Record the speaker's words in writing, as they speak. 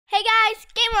Hey guys,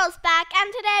 Game World's back,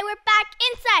 and today we're back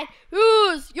inside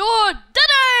Who's Your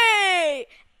Daddy?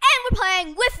 And we're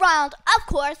playing with Ronald, of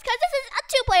course, because this is a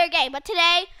two-player game. But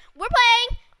today, we're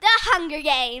playing the Hunger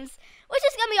Games, which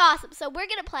is going to be awesome. So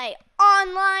we're going to play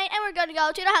online, and we're going to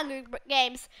go to the Hunger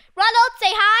Games. Ronald,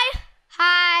 say hi.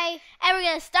 Hi. And we're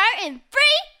going to start in 3,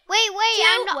 Wait,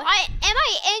 two, am I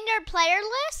in your player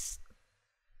list?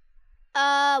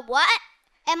 What?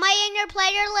 Am I in your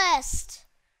player list?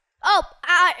 Oh,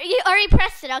 you already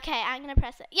pressed it. Okay, I'm going to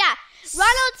press it. Yeah,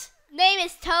 Ronald's name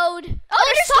is Toad. Oh,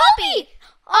 there's Toby.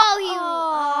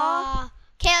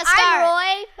 Okay, let's start. I'm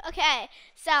Roy. Okay,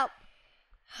 so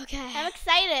I'm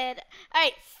excited. All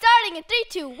right, starting in 3,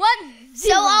 2, 1,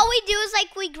 0. So all we do is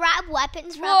we grab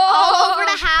weapons from all over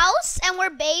the house, and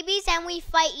we're babies, and we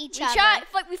fight each other.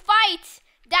 We fight.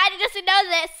 Daddy doesn't know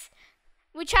this.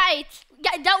 We try it.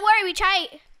 Don't worry, we try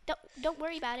it. Don't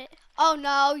worry about it. Oh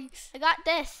no, I got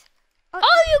this. Oh,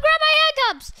 you grabbed my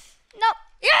handcuffs. No.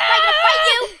 Yeah. I'm gonna fight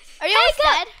you. Are you almost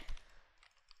dead?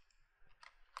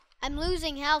 I'm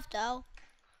losing health though.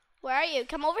 Where are you?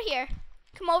 Come over here.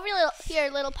 Come over here,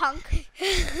 little punk.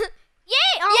 Yay!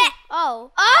 Oh. Yeah.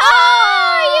 Oh,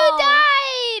 you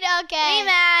died. Okay.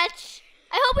 Rematch.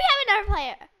 I hope we have another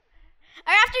player. All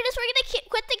right, after this, we're gonna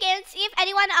quit the game and see if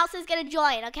anyone else is gonna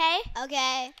join. Okay?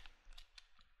 Okay.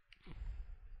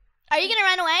 Are you gonna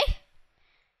run away?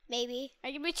 Maybe. Are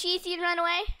you gonna be cheesy and run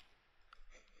away?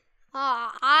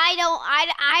 I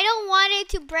don't want it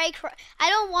to break. I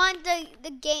don't want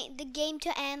the game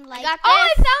to end like. I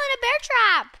fell in a bear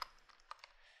trap.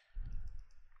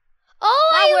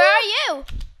 Oh, Mom, where are you?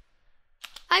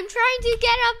 I'm trying to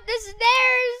get up the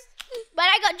stairs. But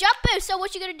I got jump boost. So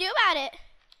what you gonna do about it?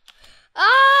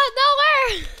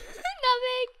 Nowhere.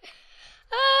 Nothing.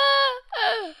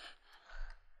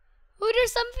 Oh,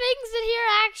 there's some things in here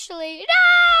actually.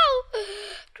 No!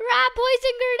 Grab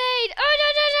poison grenade. Oh,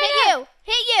 no.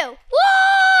 Hit you.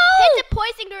 Whoa! Hit the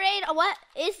poison grenade. What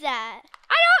is that?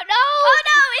 I don't know. Oh,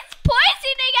 no. It's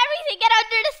poisoning everything. Get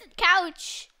under this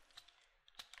couch.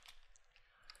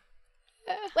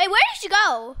 Wait, where did you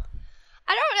go?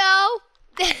 I don't know.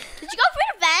 Did you go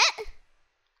through the vent?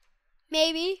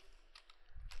 Maybe.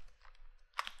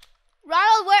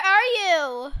 Ronald, where are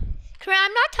you?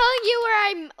 I'm not telling you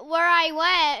where I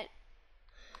went.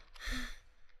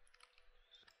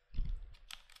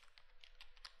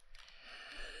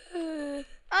 Oh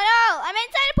no, I'm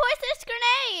inside a poisonous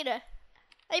grenade.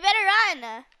 I better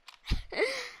run.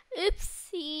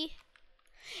 Oopsie.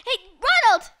 Hey,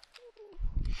 Ronald!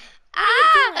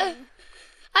 I'm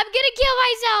gonna kill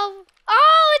myself.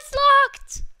 Oh, it's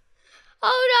locked.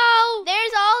 Oh no.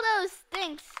 There's all those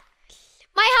things.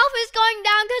 My health is going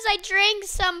down because I drank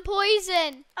some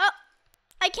poison. Oh,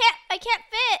 I can't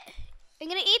fit. I'm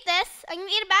gonna eat this. I'm gonna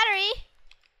eat a battery.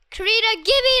 Karina,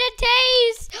 give me the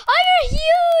taste. Oh, you're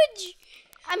huge.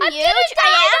 I'm huge. I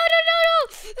am. No.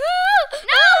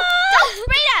 No, don't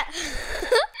spray that.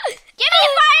 Give me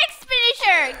a fire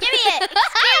extinguisher. Give me it.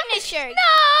 Extinguisher.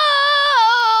 No.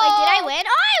 Wait, did I win?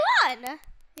 Oh, I won.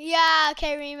 Yeah.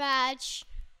 Okay, rematch.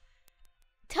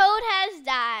 Toad has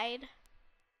died.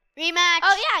 Rematch.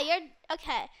 Oh yeah, you're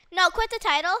okay. No, quit the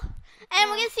title, and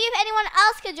we're gonna see if anyone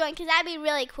else can join, because that'd be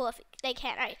really cool if they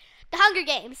can. All right, the Hunger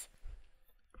Games.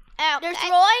 There's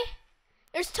Roy.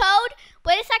 There's Toad.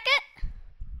 Wait a second.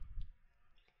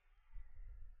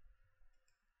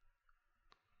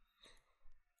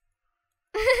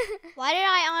 Why did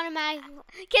I automatically?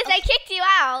 Because I kicked you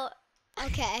out.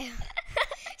 Okay.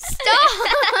 Stop!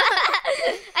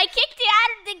 I kicked you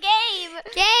out of the game.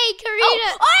 Okay,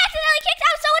 Karina. Oh, I accidentally kicked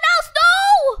out someone else. No!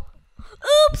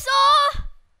 Oops. Oh.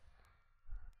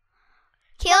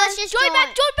 Okay, let's just join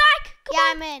back. Join back. Come on.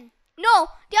 I'm in. No,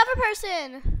 the other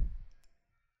person.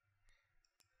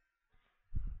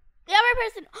 The other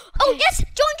person. Okay. Oh, yes.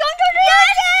 Join.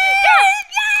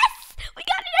 Yes. We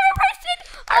got another person.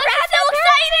 Oh, that's so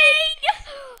exciting.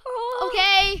 Oh.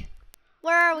 Okay.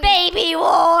 Where are we? Baby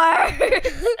war. Wait,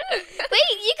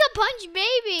 you can punch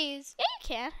babies. Yeah, you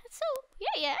can. It's so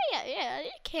yeah,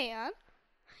 you can.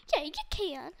 Yeah, you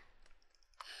can.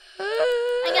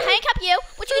 I'm gonna handcuff you.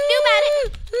 What you gonna do about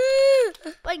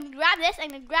it? I can grab this. I'm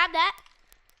gonna grab that.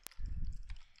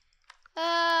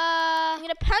 I'm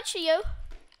gonna punch you.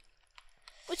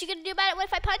 What you gonna do about it? What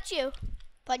if I punch you?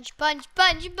 Punch.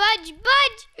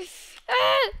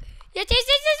 Yes,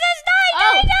 die.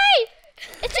 Oh. Die.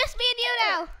 It's just me and you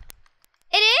now.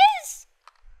 It is?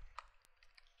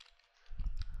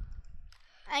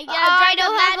 I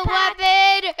don't have a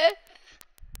weapon.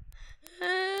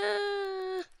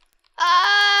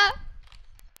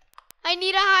 I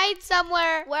need to hide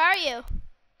somewhere. Where are you?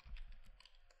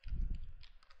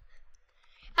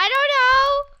 I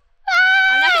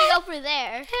over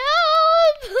there.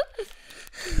 Help!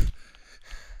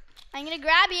 I'm gonna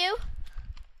grab you.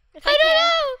 If I I don't can.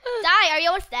 know. Die. Are you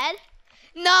almost dead?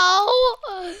 No.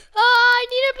 Oh, I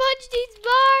need to punch these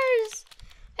bars.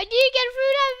 I need to get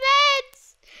fruit on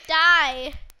vents.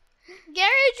 Die.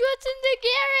 Garage, what's in the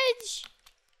garage?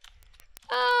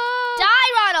 Die,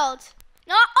 Ronald.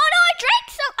 No. Oh no! I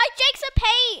drank some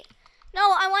paint.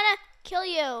 No, I wanna kill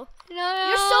you. No.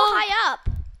 You're so high up.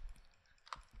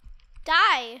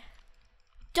 Die.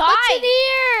 Die. What's in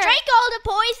here? Drink all the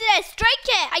poisonous. Drink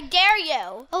it. I dare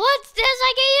you. What's this?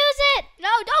 I can use it. No,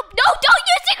 don't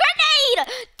use the grenade.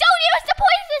 Don't use the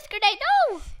poisonous grenade.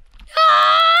 No.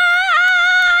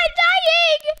 Ah, I'm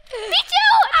dying. Me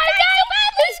too. I'm dying so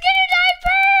badly. Who's gonna die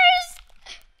first?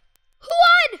 Who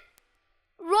won?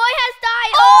 Roy has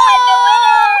died. Oh, I'm the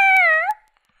winner.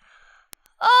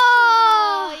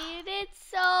 Oh, you did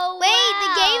so Wait, well. the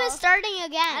game is starting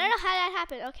again. I don't know how that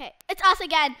happened. Okay, it's us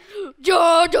again.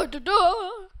 Da, da, da,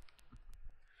 da.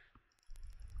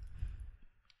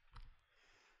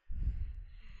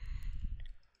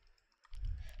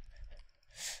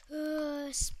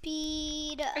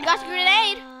 Speed. I got the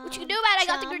grenade. What you can do about it? I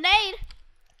got the grenade.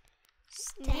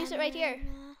 Use it right here.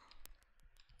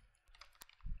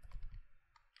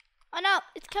 Oh no,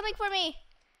 it's coming for me.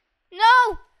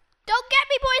 No, don't get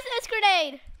me poisonous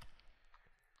grenade.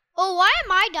 Oh, why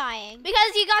am I dying?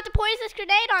 Because you got the poisonous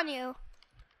grenade on you.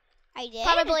 I did?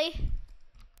 Probably.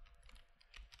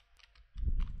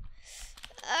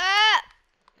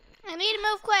 I need to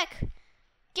move quick.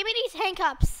 Give me these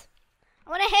handcuffs. I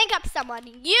want to handcuff someone.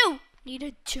 You need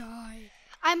to die.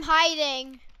 I'm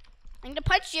hiding. I'm going to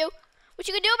punch you. What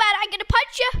you can do about it? I'm going to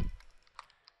punch you.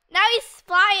 Now he's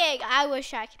flying. I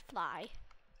wish I could fly.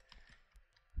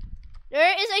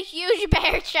 There is a huge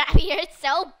bear trap here. It's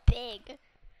so big.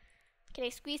 Can I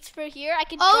squeeze through here? I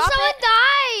can drop it. Someone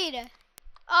died.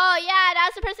 Oh, yeah.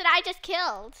 That's the person I just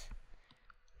killed.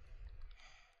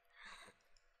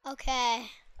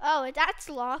 Okay. Oh, that's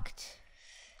locked.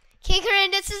 Kikarin,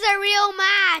 this is a real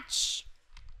match.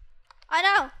 I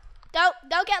know.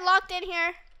 Don't get locked in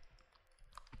here.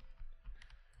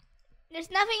 There's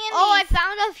nothing in Oh, these. I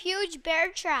found a huge bear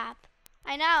trap.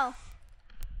 I know.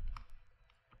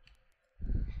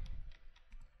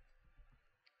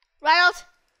 Ronald,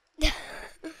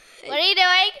 what are you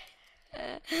doing?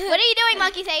 What are you doing,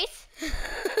 monkey face?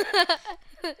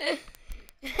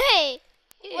 Hey.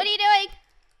 What are you doing?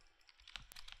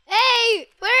 Hey,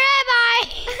 where am I?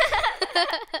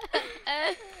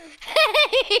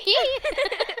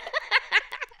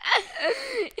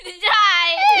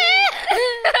 Die!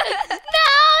 No,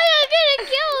 you're gonna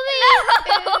kill me.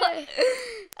 No.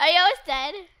 Are you almost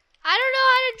dead? I don't know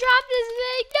how to drop this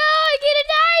thing. No, I'm gonna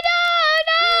die. No.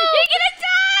 You're gonna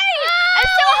die! I'm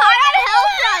so high on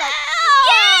health, Ronald.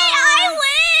 Yay! I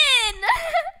win!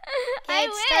 Okay,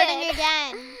 it's starting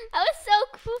again. That was so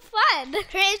fun.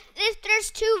 If there's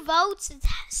 2 votes, it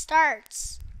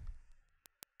starts.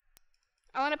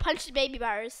 I want to punch the baby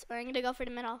bars, or I'm going to go for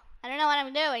the middle. I don't know what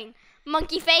I'm doing.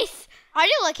 Monkey face. Are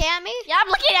you looking at me? Yeah, I'm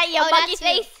looking at you, Oh, monkey that's you.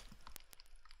 face.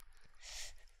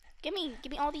 Give me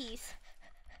all these.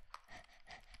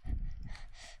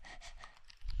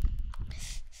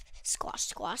 Squash,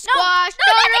 squash, No, squash.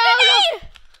 no, not the grenade!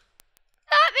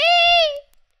 Not me.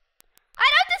 I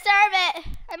don't deserve it.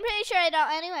 I'm pretty sure I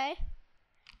don't anyway.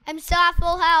 I'm still at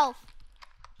full health.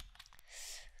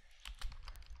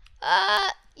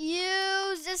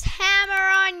 Use this hammer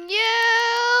on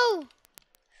you.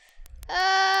 How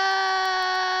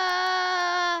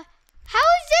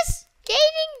is this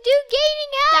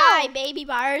gaining health? Die, baby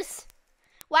bars.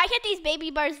 Why can't these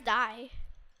baby bars die?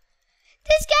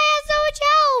 This guy has so much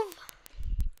health.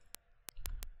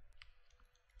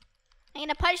 I'm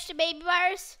gonna punch the baby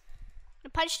bars. I'm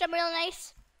gonna punch them real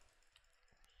nice.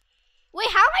 Wait,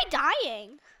 how am I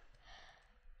dying?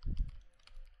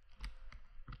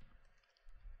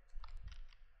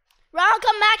 Ronald,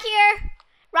 come back here.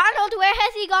 Ronald, where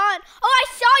has he gone? Oh, I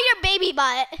saw your baby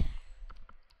butt.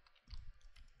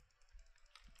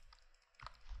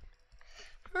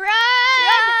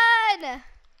 Run!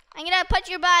 I'm gonna punch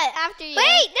your butt after you.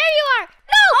 Wait, there you are.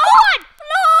 No, Oh, go on.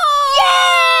 no!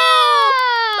 Yeah!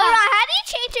 But how do you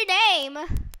change your name?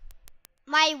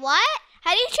 My what?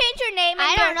 How do you change your name? I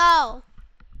in don't your know.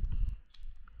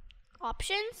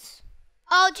 Options?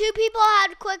 Oh, 2 people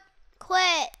had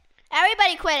quit.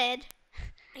 Everybody quitted.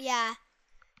 Yeah.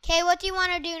 Okay, what do you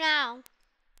want to do now?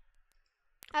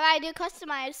 How do I do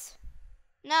customize?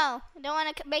 No, I don't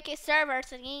want to make a server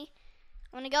thingy.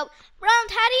 I want to go.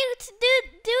 Ronald, how do you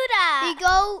do that?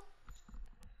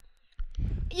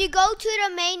 You go to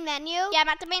the main menu. Yeah, I'm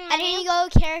at the main And menu. then you go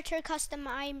character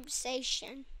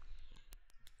customization.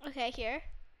 Okay, here.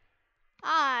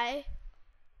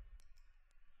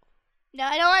 No,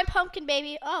 I don't want pumpkin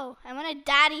baby. Oh, I want a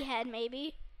daddy head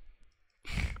maybe.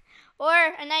 Or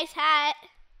a nice hat.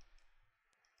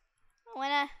 What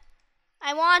do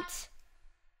I want?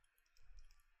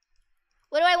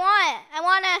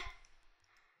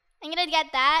 I'm gonna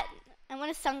get that. I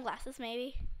want sunglasses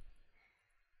maybe.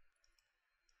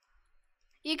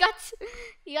 You got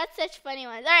such funny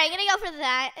ones. All right, I'm gonna go for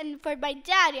that. And for my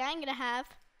daddy, I'm gonna have.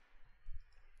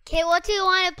 Okay, what do you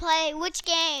want to play? Which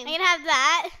game? I'm gonna have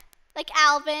that. Like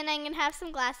Alvin, I'm gonna have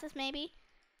some glasses maybe.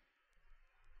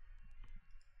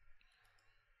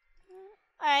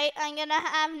 Alright, I'm gonna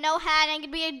have no hat. I'm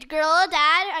gonna be a girl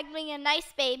dad. I'm gonna be a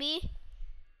nice baby.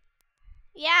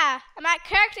 Yeah, my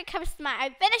character comes to mind. I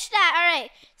finished that.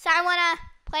 Alright, so I wanna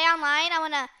play online. I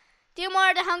wanna do more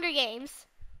of the Hunger Games.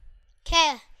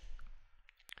 Okay.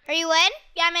 Are you in?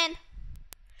 Yeah, I'm in.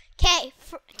 Okay,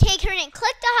 take her in.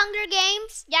 Click the Hunger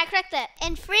Games. Yeah, I clicked it.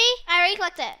 And free? I already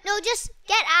clicked it. No, just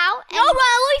get out. No, Ron,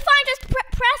 we'll be fine. Just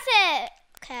press it.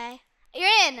 Okay. You're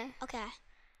in. Okay.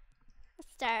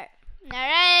 Let's start. All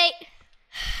right.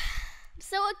 I'm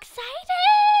so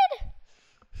excited.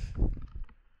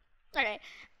 All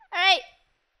right.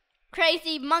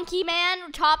 Crazy monkey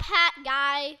man, top hat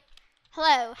guy.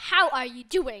 Hello, how are you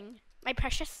doing, my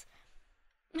precious?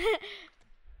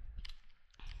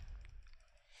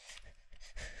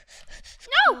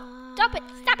 No! Stop it!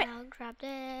 Stop it! I'll grab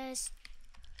this.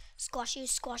 Squash you,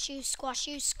 squash you, squash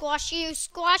you, squash you,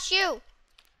 squash you.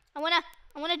 I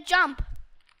wanna jump.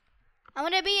 I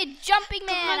wanna be a jumping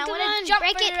man. I wanna jump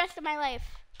for the rest of my life.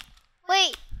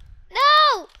 Wait.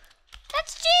 No!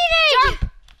 That's cheating!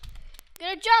 Jump! I'm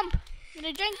gonna jump. I'm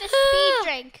gonna drink this speed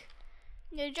drink.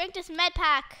 I'm gonna drink this med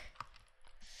pack.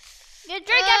 I'm gonna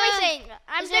drink everything.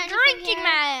 I'm the drinking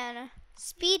man.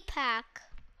 Speed pack.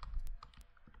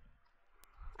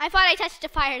 I thought I touched the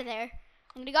fire there.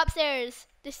 I'm gonna go upstairs.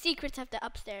 The secrets of the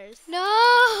upstairs.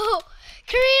 No!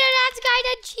 Karina, that's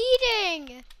kinda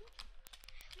cheating.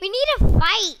 We need a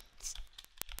fight.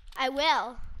 I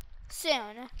will.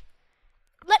 Soon.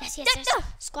 Yes.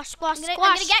 Squash, squash,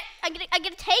 squash. I'm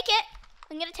gonna take it.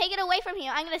 I'm gonna take it away from you.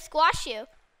 I'm gonna squash you.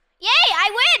 Yay, I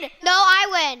win! No, I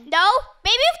win. No?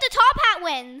 Maybe if the top hat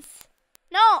wins.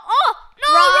 No. Oh,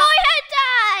 no, Roy had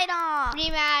died. Oh.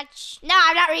 Rematch. No,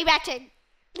 I'm not rematching.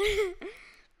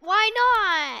 Why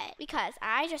not? Because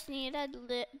I just need to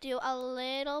do a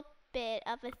little bit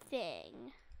of a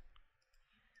thing.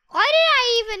 Why did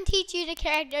I even teach you the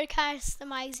character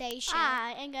customization?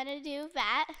 I am gonna do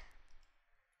that.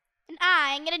 And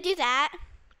I am gonna do that.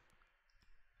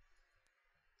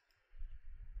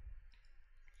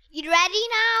 You ready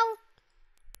now?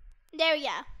 There we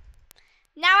go.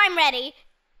 Now I'm ready.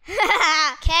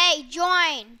 Okay,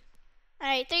 join.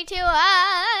 Alright, 3, 2,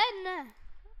 1.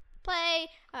 Play.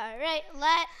 Alright,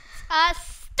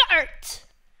 let's start.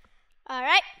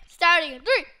 Alright, starting in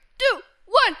 3, 2,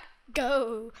 1,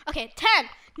 go. Okay, 10,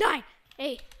 9,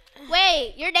 8.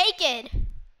 Wait, you're naked.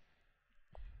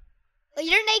 Well,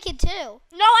 you're naked too.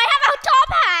 No, I have a top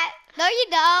hat. No, you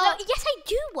don't. No, yes, I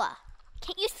do.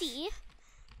 Can't you see?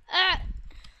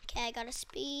 Okay, I got a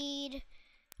speed.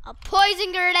 A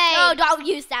poison grenade. No, don't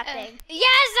use that thing.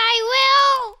 Yes, I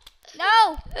will.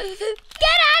 No.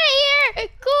 Get out of here,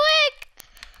 quick.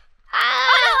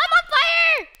 Oh, no, I'm on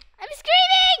fire. I'm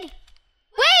screaming.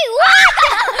 Wait, what?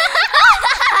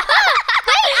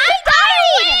 Wait, I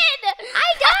died. I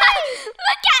died.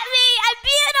 Look at me. I'm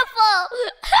beautiful.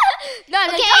 No,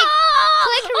 okay,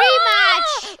 click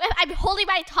rematch. I'm holding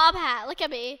my top hat. Look at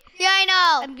me. Yeah, I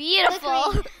know. I'm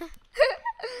beautiful.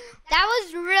 That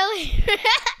was really...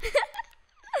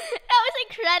 That was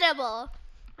incredible.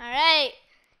 All right.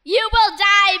 You will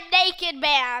die, naked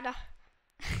man.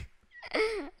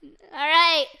 All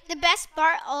right. The best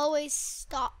part always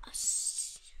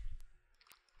stops.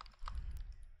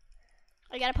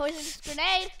 I got a poisonous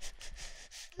grenade.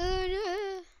 No.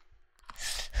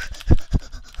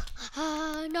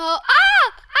 Ah! I'm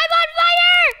on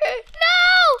fire! No!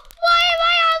 Why am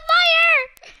I on fire?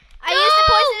 I used the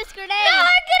poisonous grenade. No,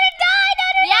 I'm gonna die! No.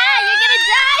 Yeah, you're gonna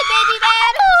die, baby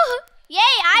man.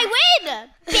 Yay, I win,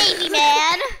 baby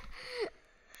man.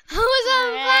 I was on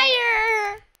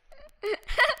fire.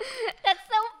 That's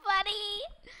so funny.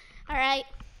 All right.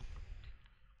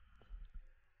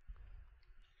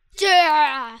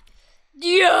 Yeah.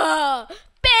 Yeah.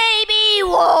 Baby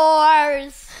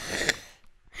wars.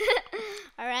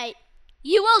 All right.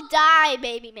 You will die,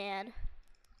 baby man.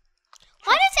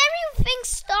 Why does everything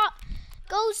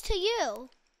goes to you?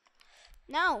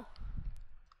 No.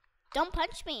 Don't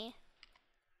punch me.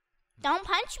 Don't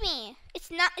punch me. It's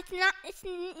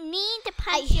mean to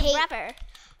punch your brother.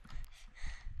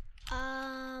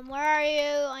 Where are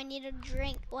you? I need a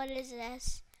drink. What is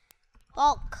this?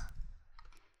 Bulk.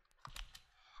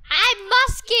 I'm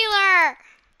muscular.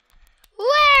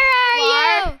 Where are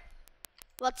you?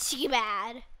 Well, too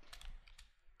bad.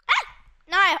 Ah!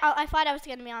 No, I thought I was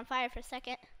gonna be on fire for a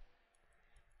second.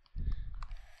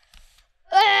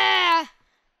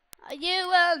 You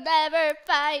will never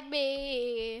find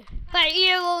me. But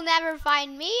you will never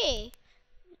find me.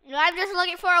 No, I'm just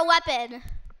looking for a weapon.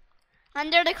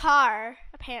 Under the car,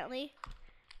 apparently.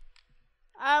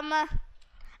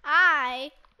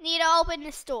 I need to open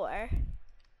this door.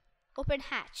 Open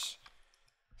hatch.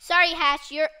 Sorry,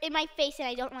 Hatch, you're in my face and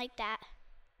I don't like that.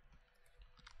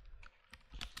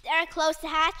 There, close the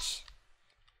hatch.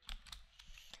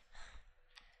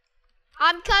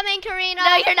 I'm coming, Karina.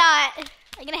 No, you're not.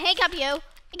 I'm gonna handcuff you. I'm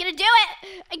gonna do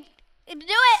it. I'm gonna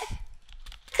do it.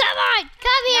 Come on,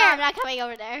 come No, here. I'm not coming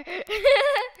over there.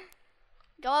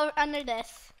 Go over under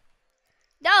this.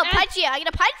 No, punch you. I'm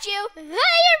gonna punch you. You're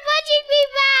punching me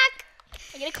back.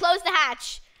 I'm gonna close the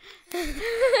hatch. It's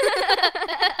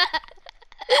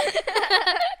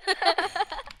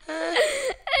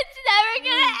never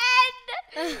gonna end.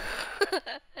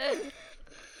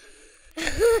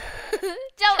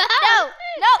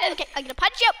 No. Okay, I'm gonna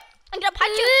punch you. I'm gonna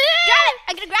punch you. Grab it.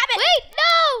 I'm gonna grab it. Wait,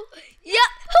 no. Yeah.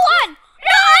 Who won?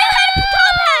 No, I had a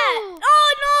top hat. Oh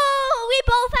no, we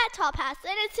both had top hats,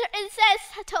 and it says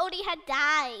Toady had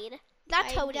died. Not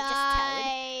Toady, just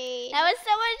Toad. That was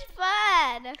so much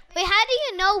fun. Wait, how do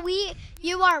you know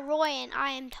you are Roy and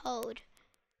I am Toad?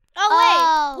 Oh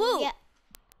wait. Woo. Yeah.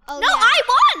 Oh, no, yeah. I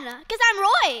won because I'm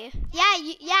Roy. Yeah,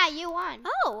 you won.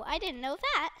 Oh, I didn't know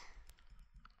that.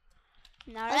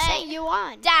 All I was saying right. you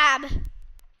won. Dab.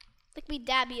 Look me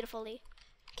dab beautifully.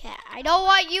 Okay, I don't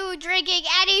want you drinking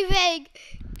anything.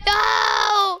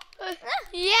 No!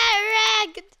 Yeah,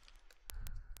 wrecked.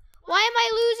 Why am I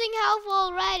losing health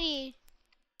already?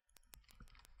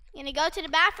 You gonna go to the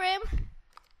bathroom?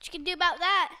 What you can do about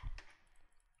that?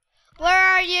 Where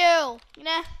are you?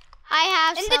 I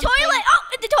have in something. the toilet. Oh,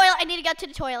 in the toilet. I need to go to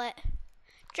the toilet.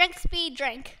 Drink speed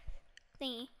drink.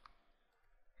 Thingy.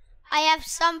 I have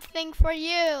something for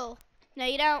you. No,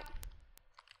 you don't.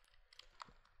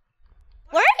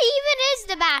 Where even is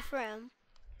the bathroom?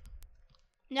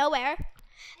 Nowhere.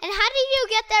 And how did you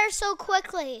get there so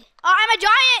quickly? Oh, I'm a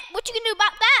giant. What you can do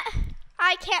about that?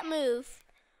 I can't move.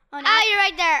 Oh, no. You're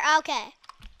right there. Okay.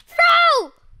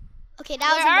 Throw! Okay,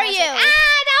 that was Where are embarrassing. you?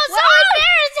 That was so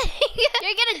embarrassing.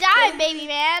 You're gonna die, baby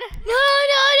man. No.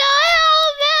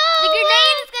 The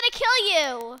grenade is gonna kill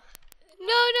you.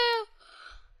 No.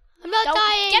 I'm not Don't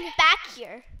dying. get back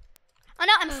here. Oh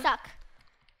no, I'm stuck.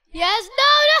 Yes,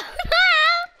 no.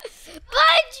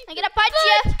 Punch! I'm gonna punch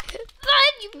you.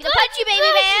 Punch! I'm gonna punch you,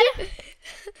 baby man.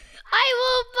 I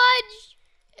will punch.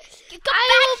 Come I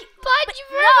back. will punch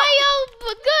for No. my own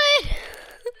good.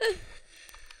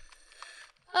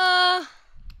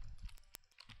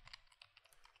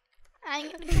 I'm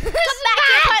gonna come back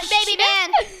here, baby man.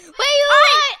 Wait, you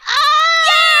won!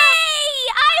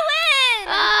 Yay! I win!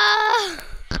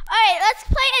 Alright, let's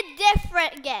play a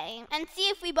different game and see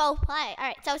if we both play.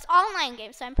 Alright, so it's online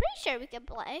game, so I'm pretty sure we can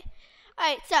play.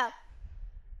 Alright, so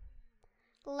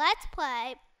let's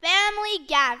play Family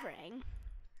Gathering.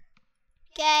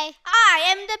 Okay. I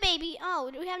am the baby. Oh,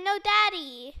 we have no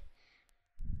daddy.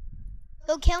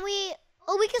 Oh, can we?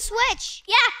 Oh, we can switch.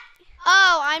 Yeah.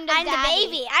 Oh, I'm the I'm daddy. the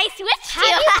baby. I switched How you.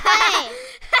 do you play?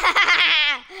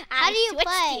 How do you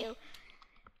play? You.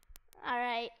 All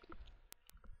right.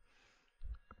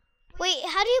 Wait,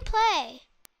 how do you play?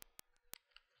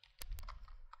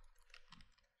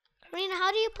 Karina,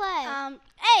 how do you play?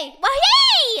 Hey, well,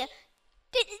 hey!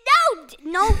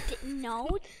 No,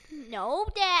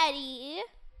 daddy.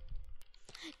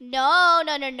 No.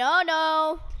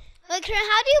 Wait, Karina,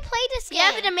 how do you play this game? You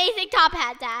have an amazing top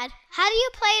hat, Dad. How do you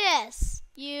play this?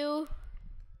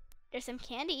 There's some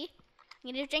candy.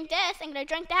 I'm gonna drink this. I'm gonna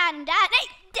drink that, and Dad. Hey,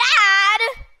 Dad!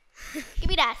 Give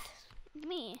me that. Give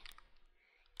me.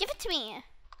 Give it to me.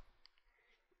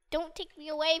 Don't take me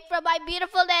away from my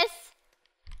beautifulness.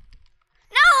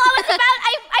 No,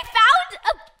 I found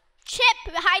a chip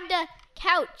behind the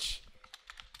couch.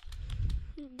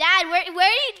 Dad, what are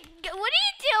you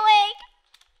doing?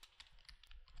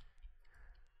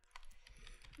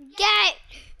 Get.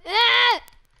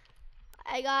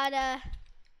 I got a.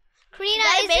 Karina,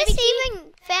 got a is baby this key?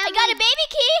 even family? I got a baby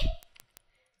key.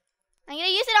 I'm gonna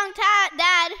use it on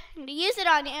Dad. I'm gonna use it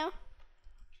on you.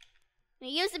 I'm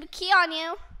gonna use the key on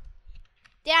you.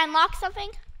 Did I unlock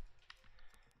something?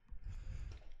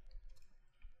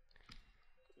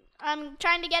 I'm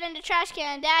trying to get in the trash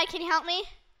can. Dad, can you help me?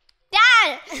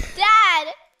 Dad!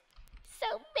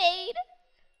 so mean.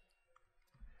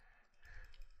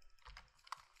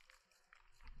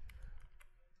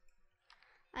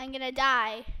 I'm gonna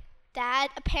die. Dad,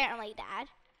 apparently Dad.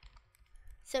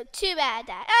 So too bad,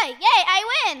 Dad. Oh, yay, I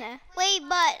win. Wait,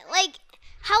 but like,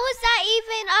 how is that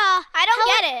even? I don't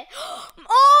get it.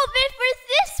 Oh, but for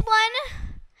this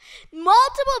one,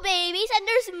 multiple babies and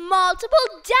there's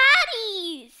multiple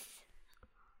daddies.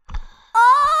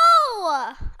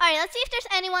 Oh! All right, let's see if there's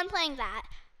anyone playing that.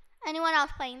 Anyone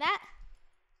else playing that?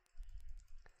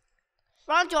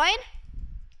 Ronald, join.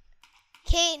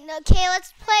 Okay,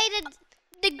 let's play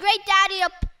The Great Daddy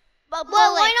of well,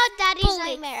 why not Daddy's Bullets.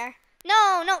 Nightmare?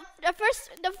 No,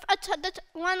 the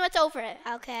one that's over it.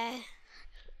 Okay.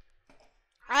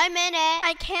 I'm in it.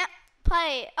 I can't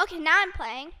play. Okay, now I'm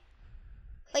playing.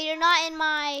 But you're not in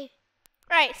my...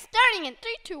 Right, starting in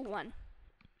 3, 2, 1.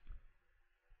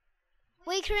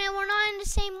 Wait, Corinne, we're not in the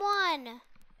same one.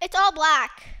 It's all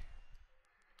black.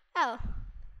 Oh.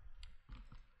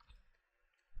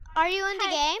 Are you in the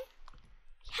game?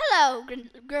 Hello,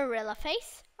 gorilla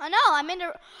face. Oh no, I'm in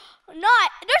the...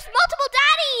 There's multiple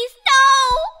daddies! No!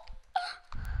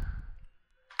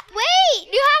 Wait,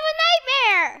 you have a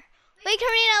nightmare. Wait,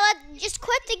 Karina, let's just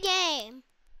quit the game.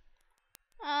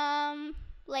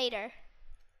 Later.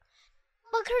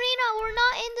 But Karina, we're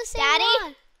not in the same Daddy?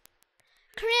 one.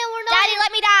 Karina, we're not. Daddy,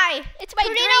 let me die. It's my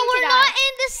Karina, dream to we're die. not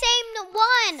in the same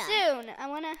one. Soon.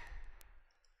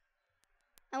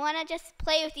 I wanna just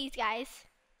play with these guys.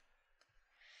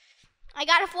 I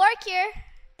got a fork here,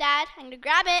 Dad. I'm gonna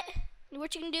grab it.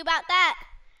 What you gonna do about that?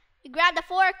 You grab the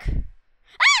fork.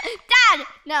 Ah! Dad!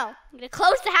 No, I'm gonna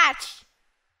close the hatch.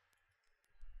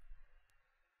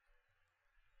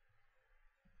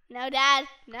 No, Dad.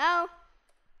 No.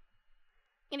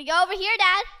 I'm gonna go over here,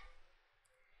 Dad.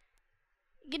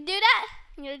 You gonna do that?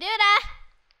 I'm gonna do that.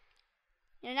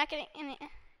 You're not gonna.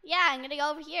 Yeah, I'm gonna go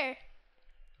over here.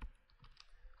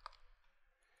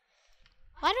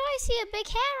 Why do I see a big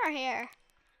hammer here?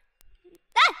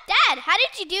 Dad, how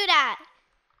did you do that?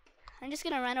 I'm just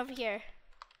gonna run over here.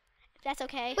 If that's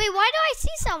okay. Wait, why do I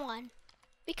see someone?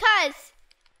 Because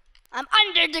I'm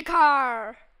under the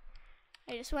car.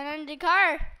 I just went under the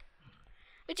car.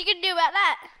 What you gonna do about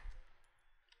that?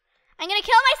 I'm gonna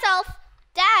kill myself.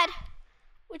 Dad,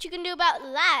 what you gonna do about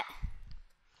that?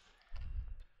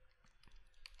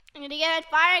 I'm gonna get a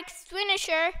fire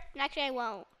extinguisher. Actually, I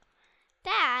won't.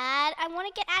 Dad, I want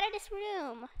to get out of this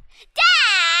room.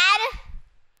 Dad!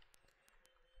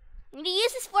 I'm going to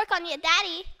use this fork on you,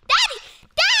 Daddy. Daddy!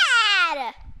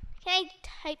 Dad! Can I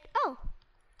type? Oh.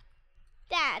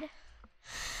 Dad.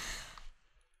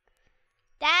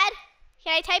 Dad?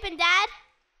 Can I type in Dad?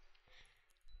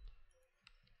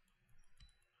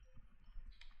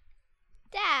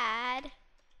 Dad.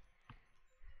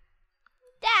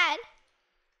 Dad.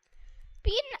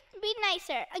 Be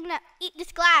nicer. I'm gonna eat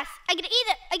this glass. I'm gonna eat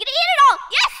it. I'm gonna eat it all.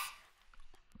 Yes!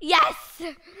 Yes!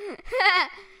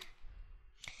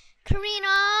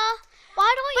 Karina,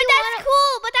 why don't you? But that's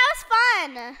cool. But that was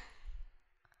fun.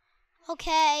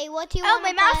 Okay, what do you Oh, want to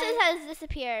play? my mouse has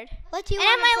disappeared. What do you and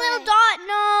want to my play? little dot.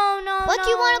 No. What do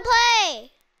you want to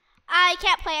play? I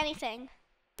can't play anything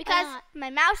because not? my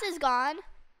mouse is gone.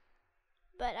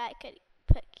 But I could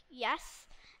put yes,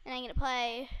 and I'm gonna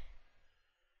play.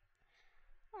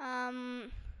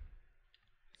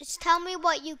 Just tell me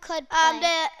what you could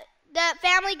play. The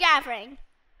family gathering.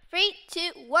 3,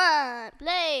 2, 1,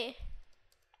 play.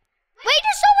 Wait,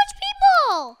 there's so much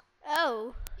people.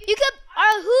 Oh. You could.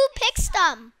 Who picks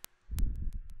them?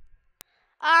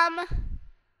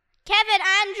 Kevin,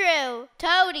 Andrew,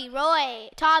 Toady, Roy,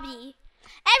 Toby,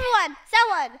 everyone,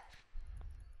 someone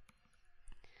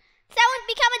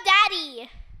become a daddy.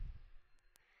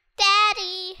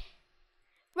 Daddy.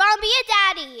 Ron, be a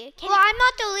daddy. Well, I'm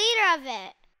not the leader of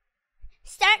it.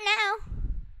 Start now.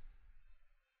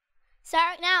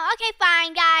 Start now. Okay,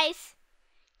 fine, guys.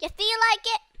 You feel like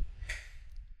it?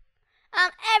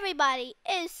 Everybody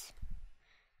is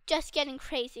just getting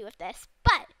crazy with this,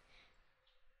 but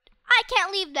I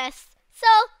can't leave this, so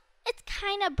it's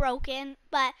kind of broken,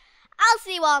 but I'll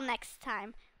see you all next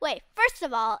time. Wait, first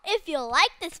of all, if you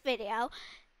like this video,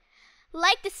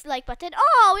 like this like button.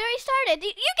 Oh, we already started.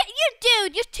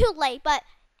 Dude, you're too late, but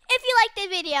if you like the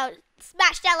video,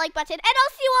 smash that like button, and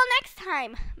I'll see you all next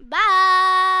time.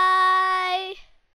 Bye.